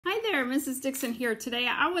there, Mrs. Dixon here. Today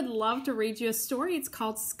I would love to read you a story. It's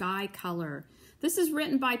called Sky Color. This is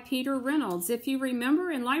written by Peter Reynolds. If you remember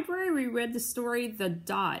in library, we read the story The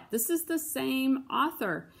Dot. This is the same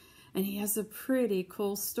author, and he has a pretty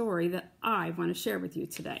cool story that I want to share with you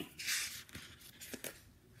today.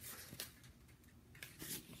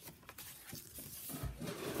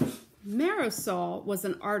 Marisol was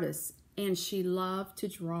an artist, and she loved to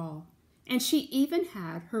draw. And she even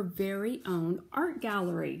had her very own art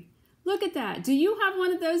gallery. Look at that. Do you have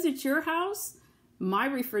one of those at your house? My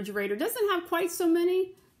refrigerator doesn't have quite so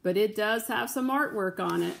many, but it does have some artwork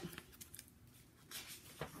on it.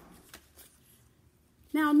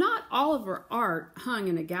 Now, not all of her art hung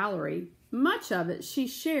in a gallery. Much of it she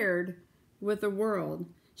shared with the world.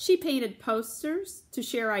 She painted posters to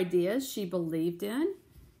share ideas she believed in.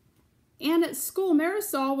 And at school,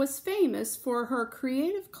 Marisol was famous for her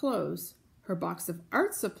creative clothes, her box of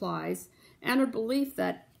art supplies, and her belief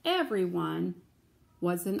that everyone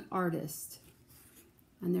was an artist.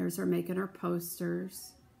 And there's her making her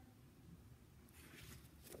posters.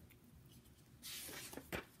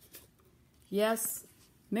 Yes,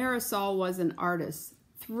 Marisol was an artist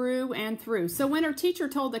through and through. So when her teacher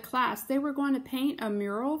told the class they were going to paint a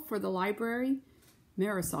mural for the library,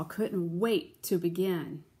 Marisol couldn't wait to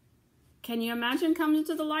begin. Can you imagine coming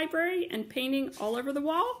to the library and painting all over the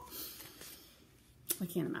wall? I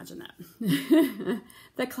can't imagine that.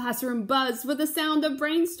 The classroom buzzed with the sound of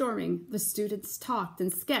brainstorming. The students talked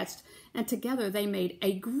and sketched, and together they made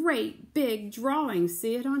a great big drawing.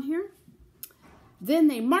 See it on here? Then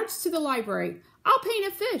they marched to the library. I'll paint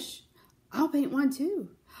a fish. I'll paint one too.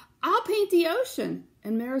 I'll paint the ocean.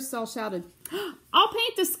 And Marisol shouted, I'll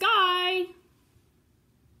paint the sky.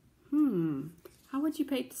 How would you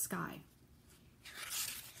paint the sky?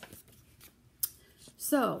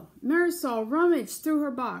 So, Marisol rummaged through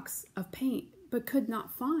her box of paint, but could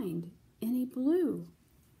not find any blue.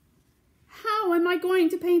 How am I going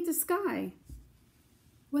to paint the sky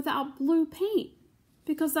without blue paint?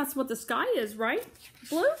 Because that's what the sky is, right?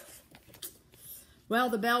 Blue? Well,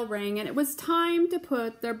 the bell rang, and it was time to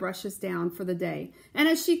put their brushes down for the day. And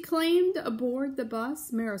as she climbed aboard the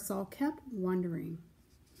bus, Marisol kept wondering.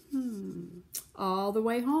 All the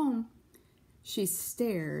way home, she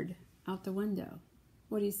stared out the window.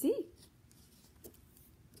 What do you see?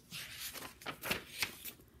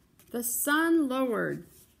 The sun lowered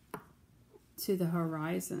to the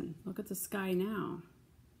horizon. Look at the sky now.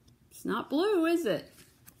 It's not blue, is it?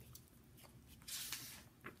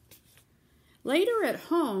 Later at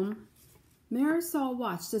home, Marisol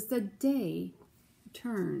watched as the day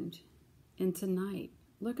turned into night.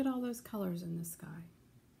 Look at all those colors in the sky.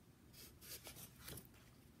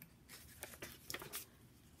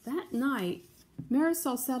 That night,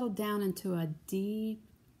 Marisol settled down into a deep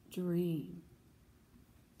dream.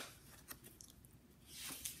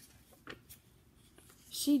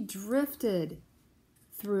 She drifted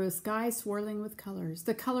through a sky swirling with colors.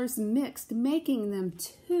 The colors mixed, making them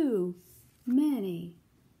too many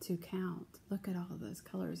to count. Look at all of those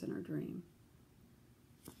colors in her dream.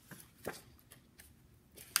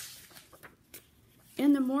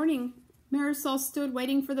 In the morning, Marisol stood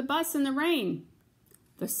waiting for the bus in the rain.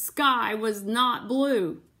 The sky was not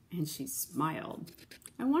blue, and she smiled.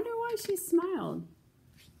 I wonder why she smiled.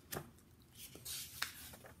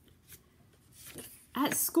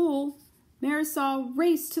 At school, Marisol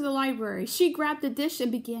raced to the library. She grabbed a dish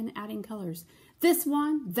and began adding colors. This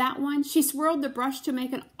one, that one. She swirled the brush to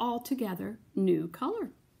make an altogether new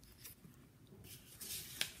color.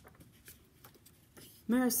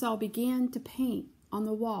 Marisol began to paint on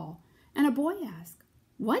the wall, and a boy asked,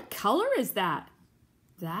 "What color is that?"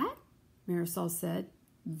 "That?" Marisol said.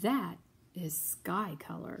 "That is sky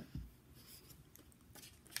color."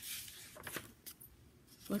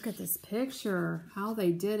 Look at this picture, how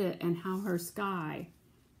they did it and how her sky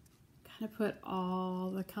kind of put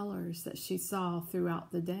all the colors that she saw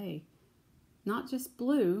throughout the day. Not just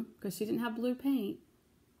blue, because she didn't have blue paint,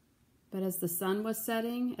 but as the sun was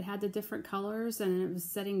setting, it had the different colors, and it was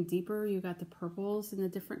setting deeper. You got the purples and the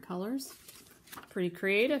different colors. Pretty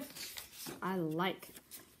creative. I like.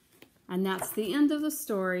 And that's the end of the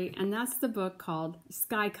story, and that's the book called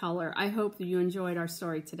Sky Color. I hope that you enjoyed our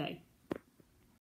story today.